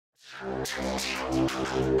I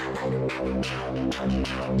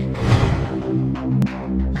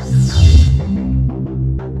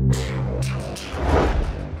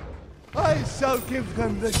shall give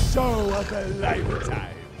them the show of a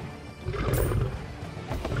lifetime.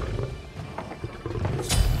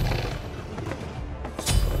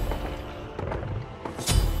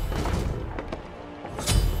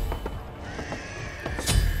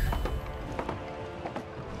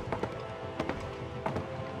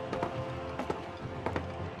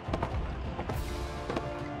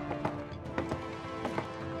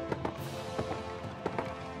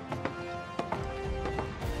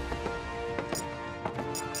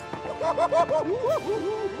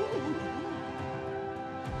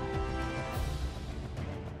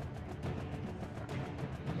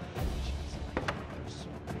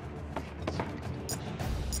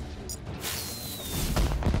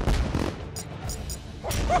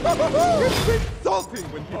 It's insulting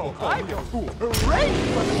when people call me a fool. Hooray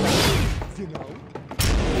for the ladies, you know.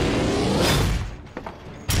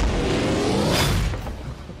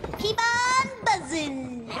 Keep on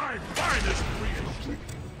buzzing. My finest creation.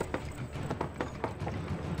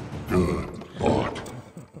 Good thought.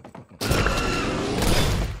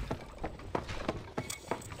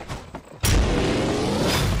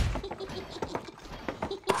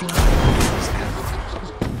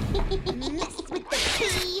 Mess with the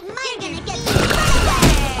bee, you're gonna get the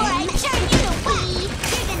fire. Or I turn you to weed,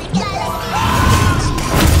 you're gonna get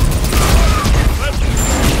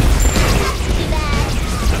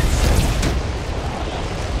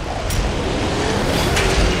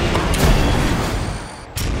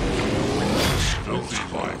Filthy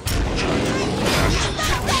life.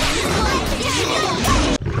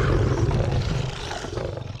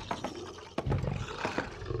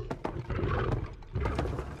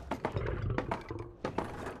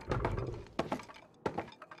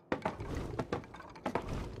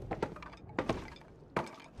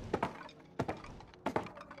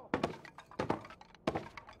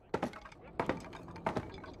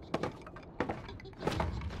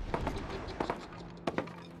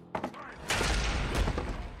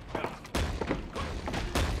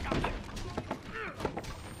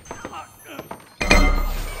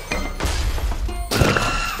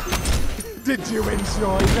 Did you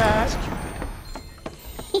enjoy that?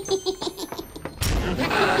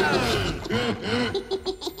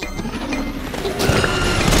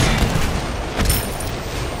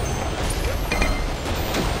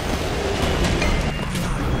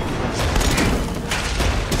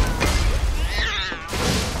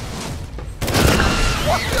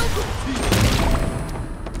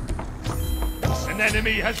 An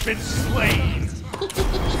enemy has been slain.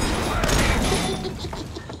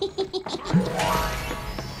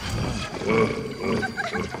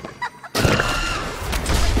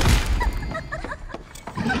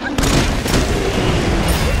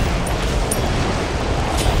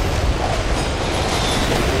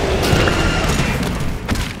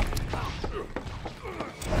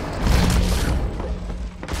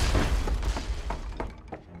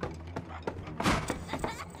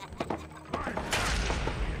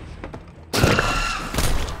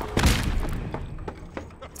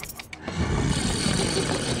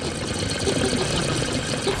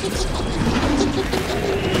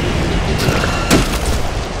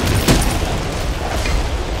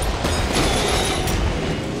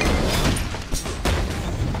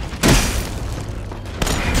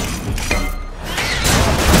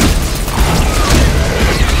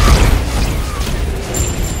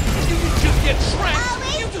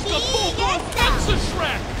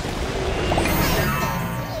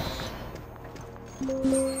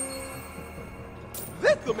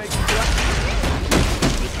 This'll make you laugh.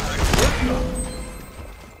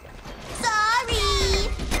 Sorry.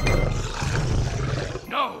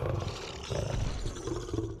 No.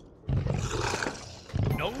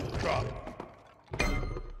 No problem.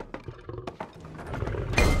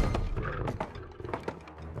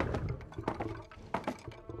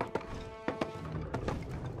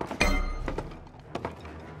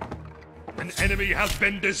 An enemy has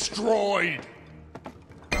been destroyed.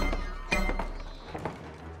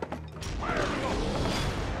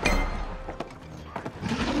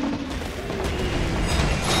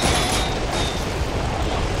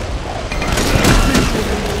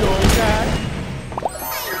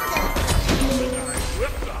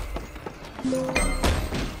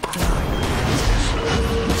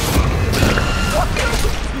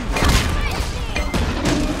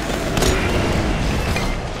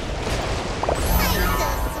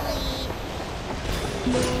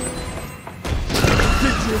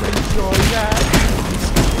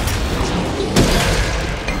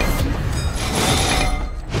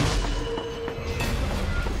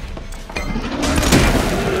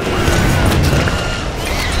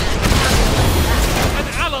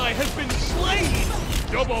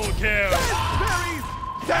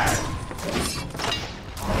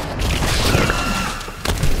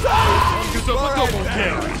 Double kill!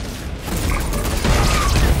 No!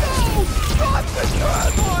 Not the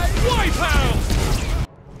turbine! Wipe out!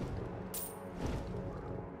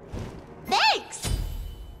 Thanks!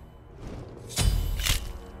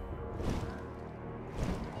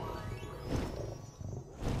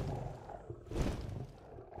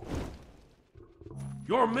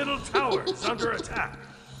 Your middle tower is under attack.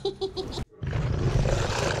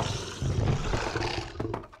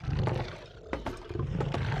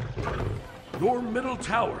 Your middle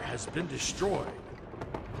tower has been destroyed.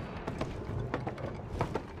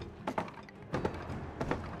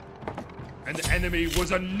 An enemy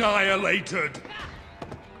was annihilated.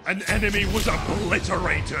 An enemy was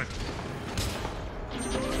obliterated.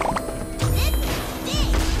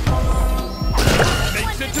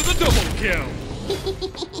 Makes it to the double kill.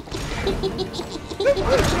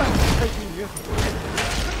 Taking it.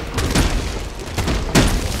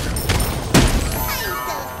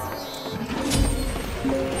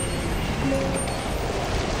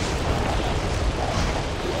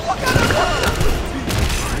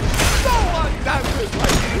 No one dances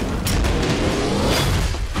like you!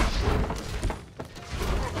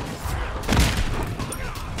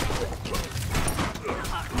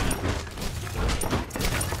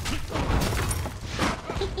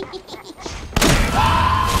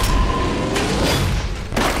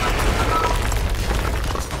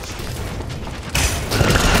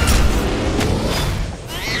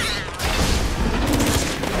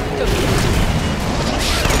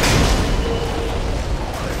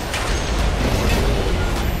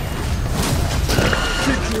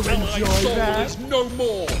 My soul is no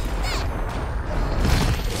more.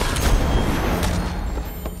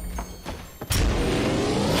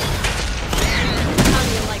 How do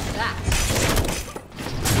you like that?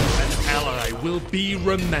 An ally will be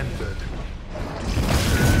remembered.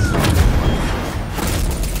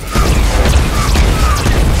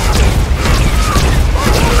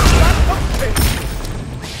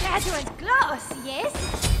 Graduate gloss, yes?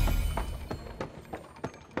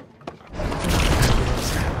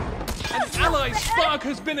 An ally's spark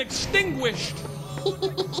has been extinguished.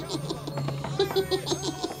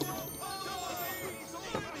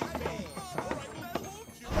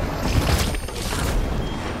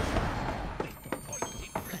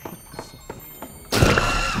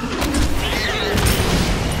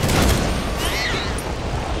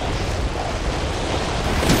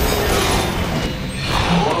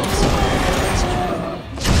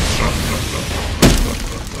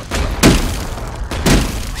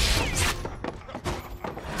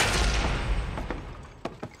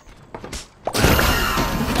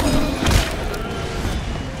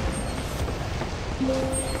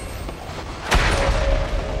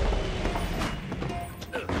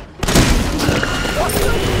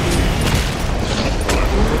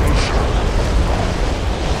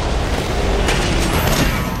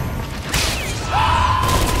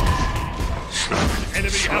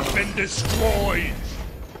 Enemy has been destroyed.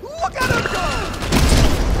 Look at him go!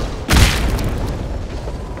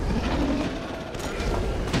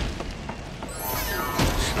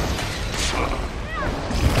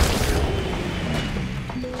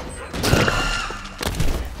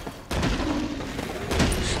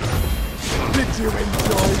 Did you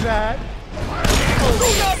enjoy that? Do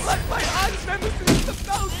not let my arch nemesis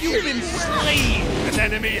about You've been slain. An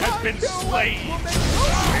enemy has been slain.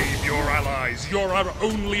 Save your allies. You're our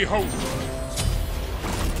only hope.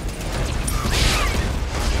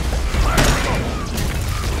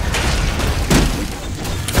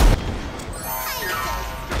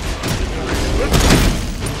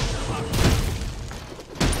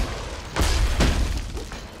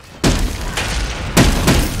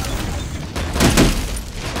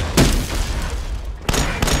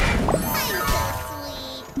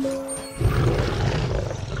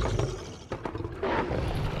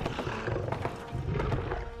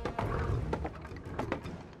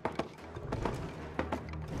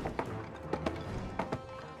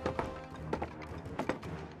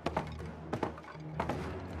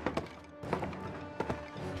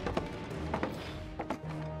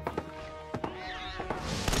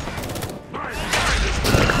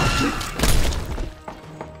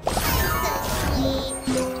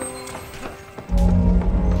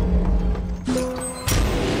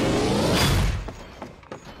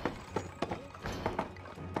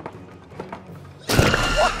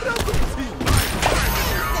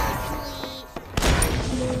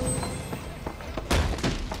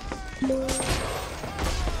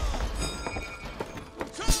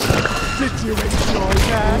 Did you enjoy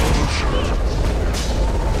that?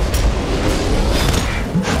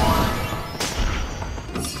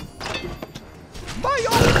 My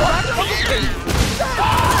old one of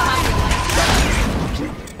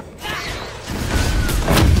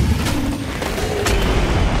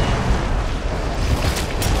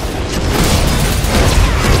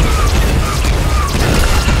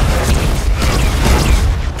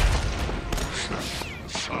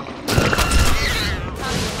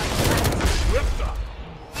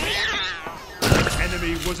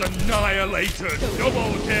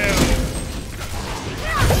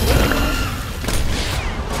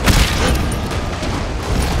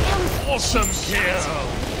kill!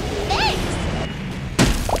 Thanks!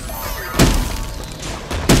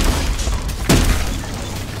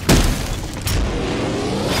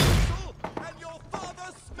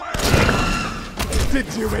 Did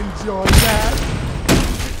you enjoy that?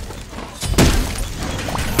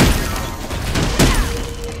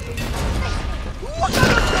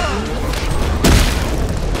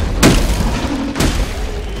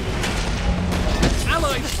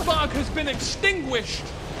 Allied spark has been extinguished!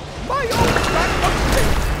 My old friend of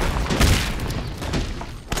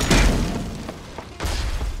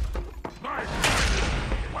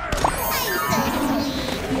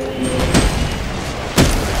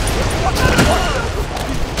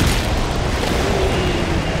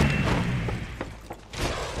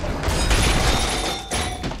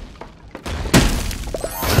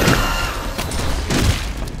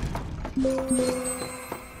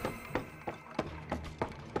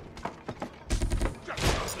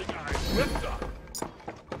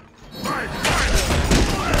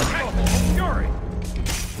Fury!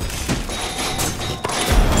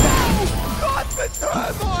 God, the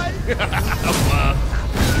turbine!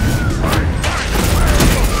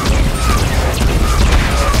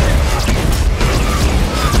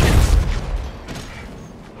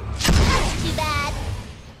 That's too bad.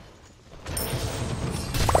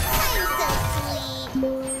 I'm so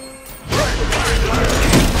sweet.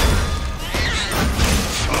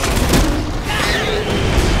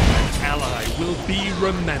 Ally will be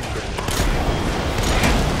remembered.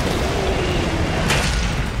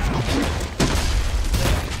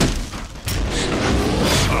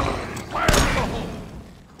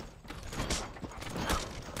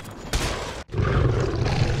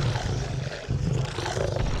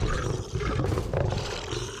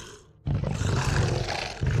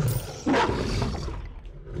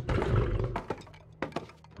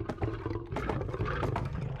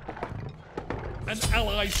 An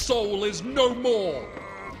ally soul is no more!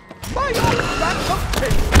 My old friend of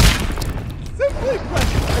king! Simply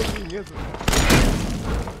breathtaking, isn't it?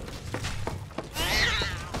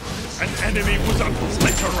 An enemy was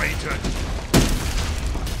obliterated!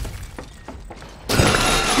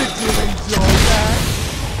 Did you enjoy that?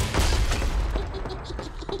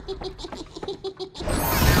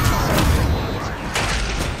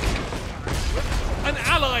 An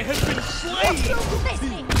ally has been slain!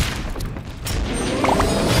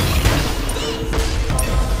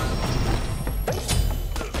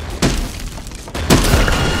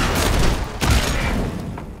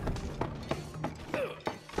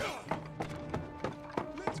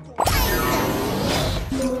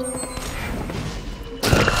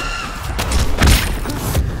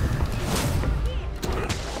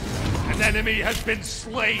 An enemy has been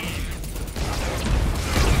slain!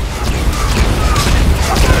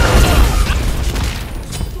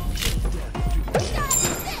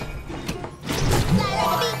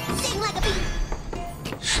 Sing like a bee.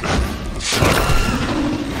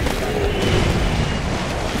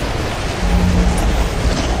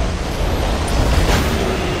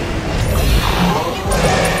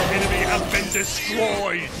 Enemy has been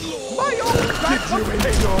destroyed! My old friend Did you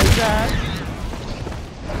enjoy that?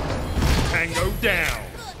 Tango down!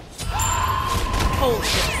 Hold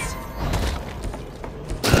this.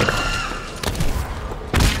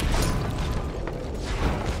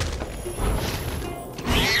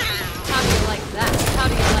 How do you like that? How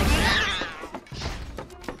do you like that?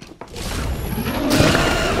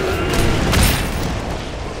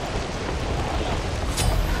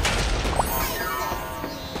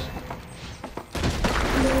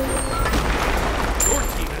 Your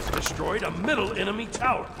team has destroyed a middle enemy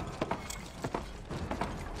tower.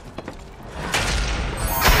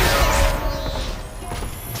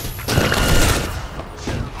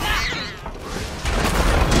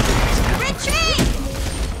 Retreat!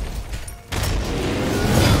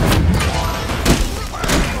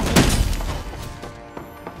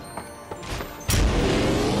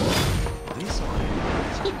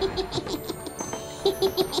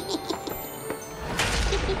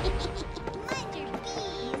 Mind your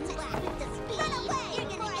bees. Run away! You're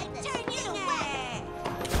gonna get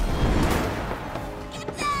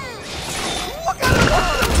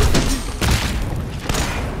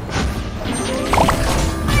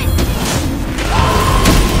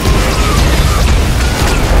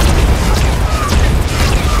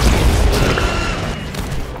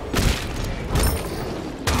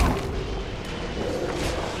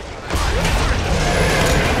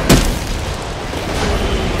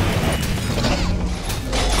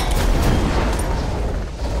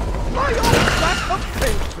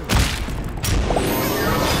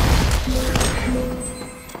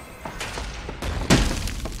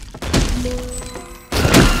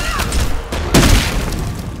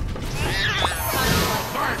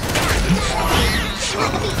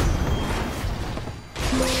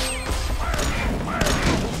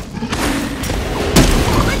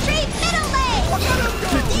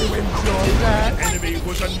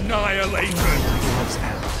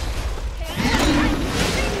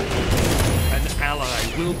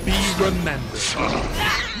remembered.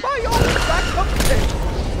 My old backup kit!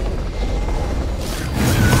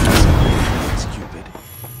 Stupid.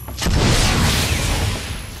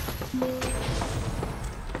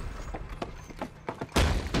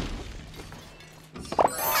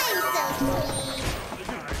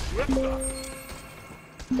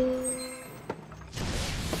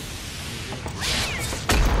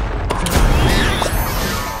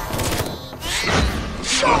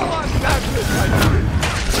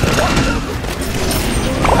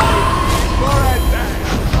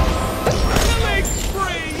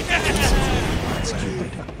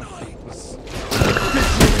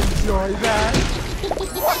 Enjoy that!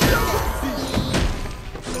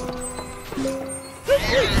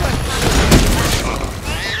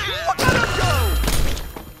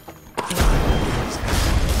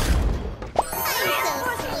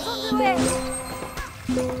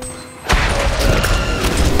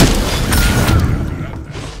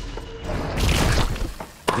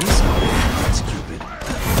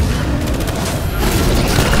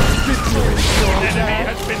 Enemy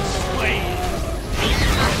has been slain.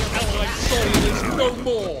 Allied soul is no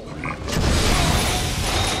more.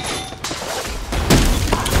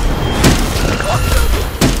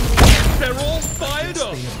 They're all fired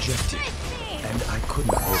up. They objected, and I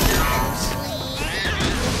couldn't hold it.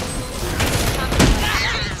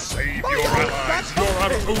 Save your allies. You're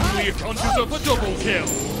our only chances of a double kill.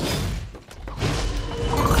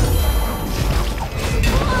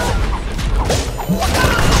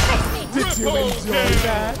 Did you Triple enjoy kill.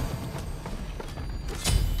 that?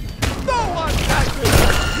 No one catches!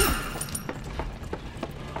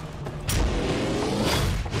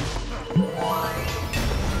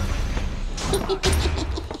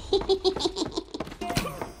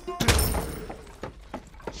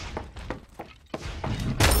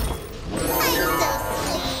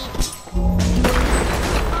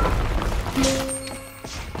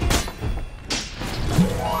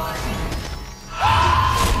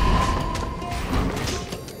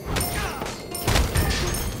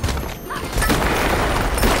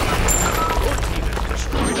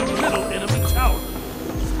 Destroyed a middle enemy tower.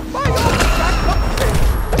 My old backup kit!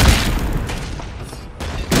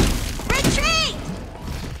 Retreat!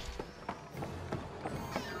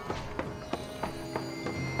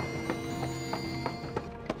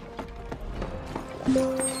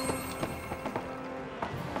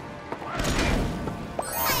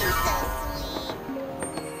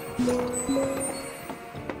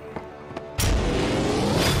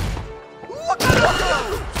 Look at her go!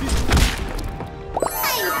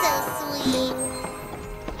 I'm so sweet.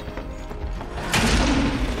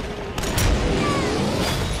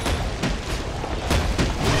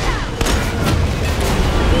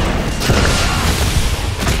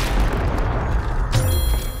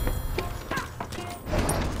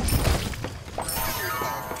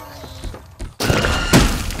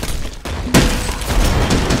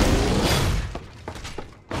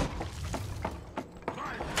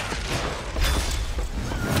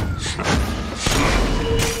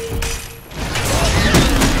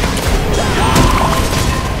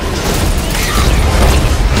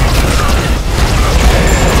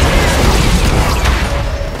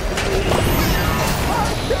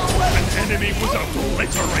 An enemy was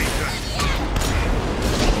obliterated.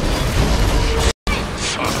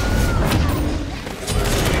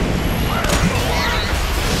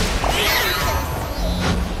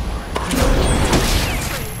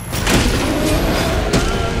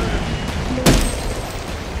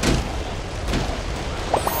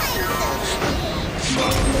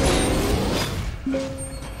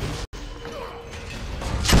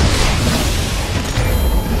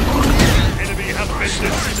 Enemy has been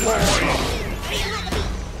destroyed.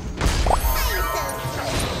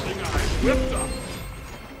 Whipped up.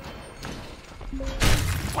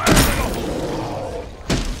 Fire in the hole.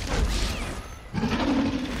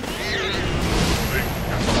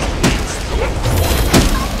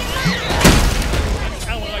 An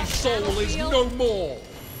allied soul is no more.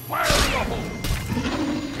 Fire in the hole.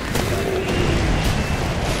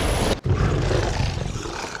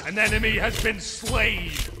 An enemy has been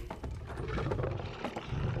slain.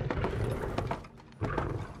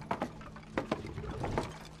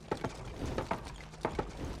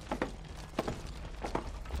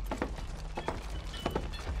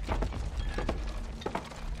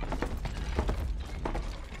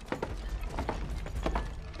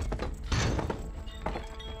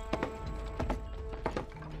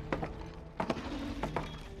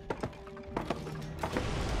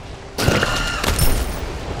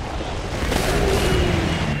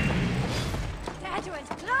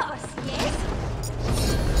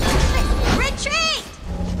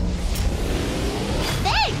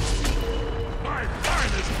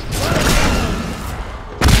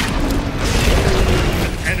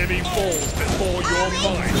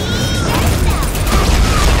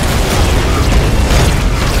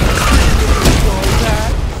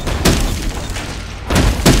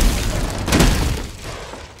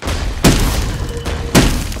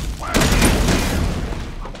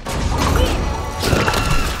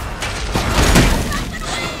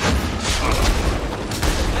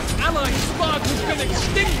 spark has been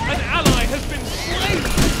extinct! An ally has been slain!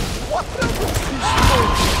 What the?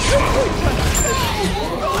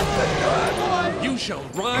 You shall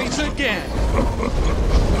rise again!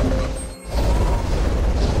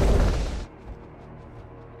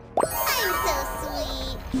 I'm so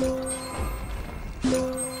sweet.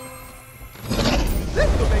 This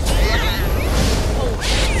will make me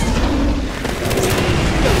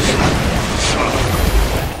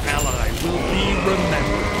Ally will be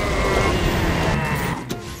remembered.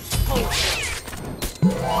 I'm so sweet.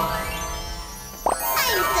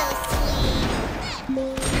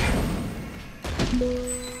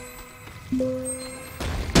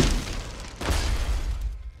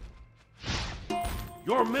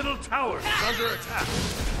 Your middle tower is under attack.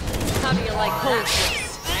 How do you like that?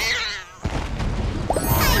 I'm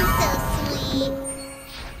so sweet.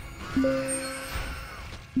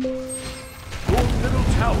 Your middle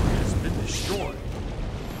tower has been destroyed.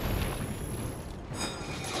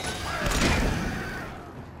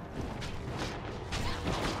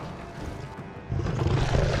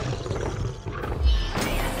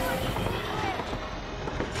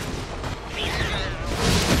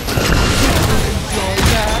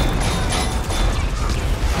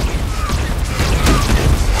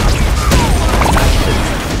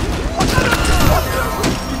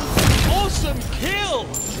 awesome kill!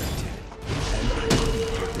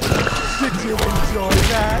 Did you enjoy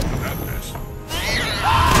that?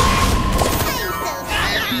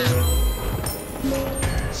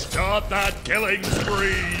 Start that killing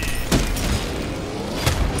spree!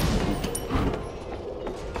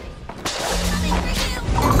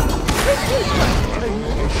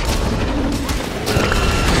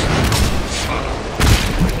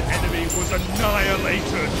 An enemy was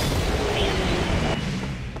annihilated!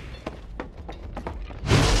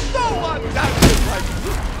 No one does it like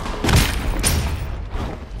you!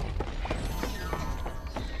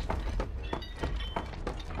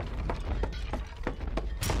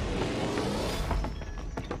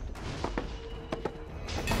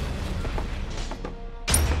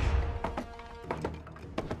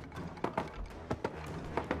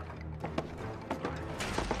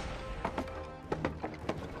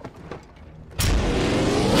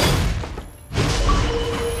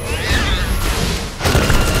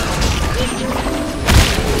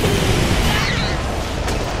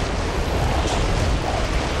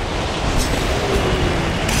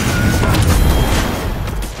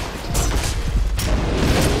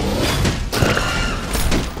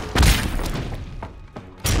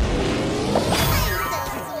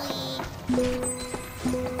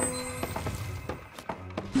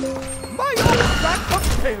 My old back up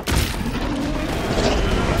tail!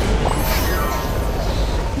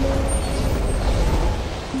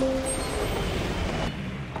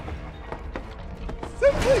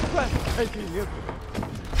 Simply breathtaking, isn't it?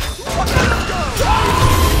 Look at him go!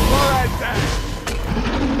 For attack!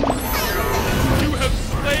 You have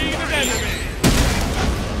slain an enemy!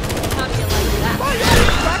 How do you like that? My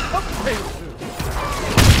old back up tail!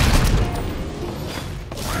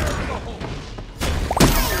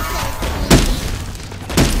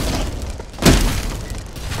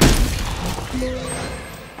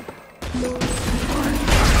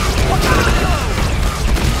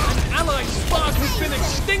 Allied spark has been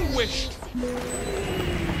extinguished!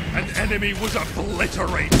 An enemy was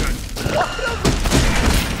obliterated!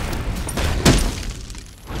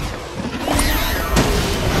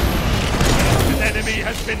 An enemy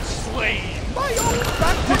has been slain! My old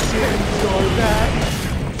back up tail! Enjoy that!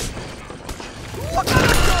 Look at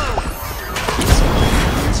him go!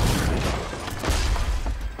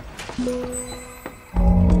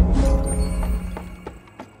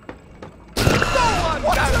 No one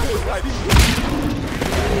does it like you!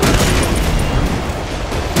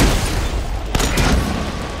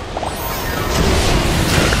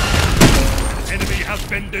 Enemy has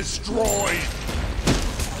been destroyed!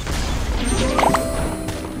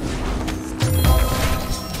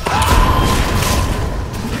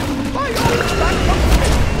 My old back up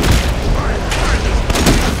tail!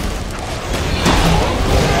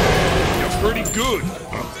 You're pretty good.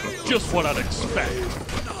 Just what I'd expect.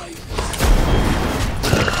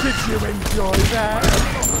 Did you enjoy that?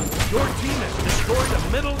 Your team has destroyed a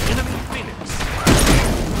middle enemy phoenix.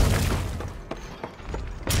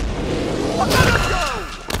 Look at him go!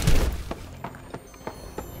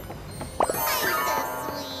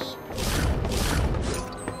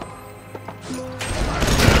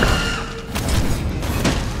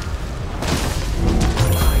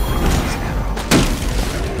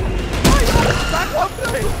 My old back up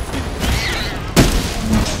tail!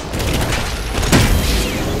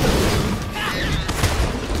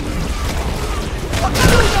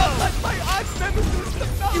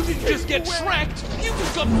 get shreked, you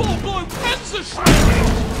just got full-blown panzer shreked!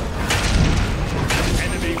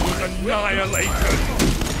 Enemy was annihilated.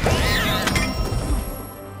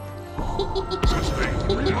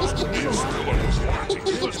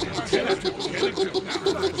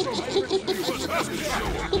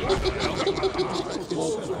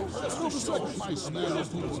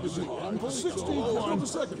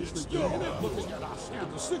 Looking at us,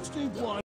 16th line.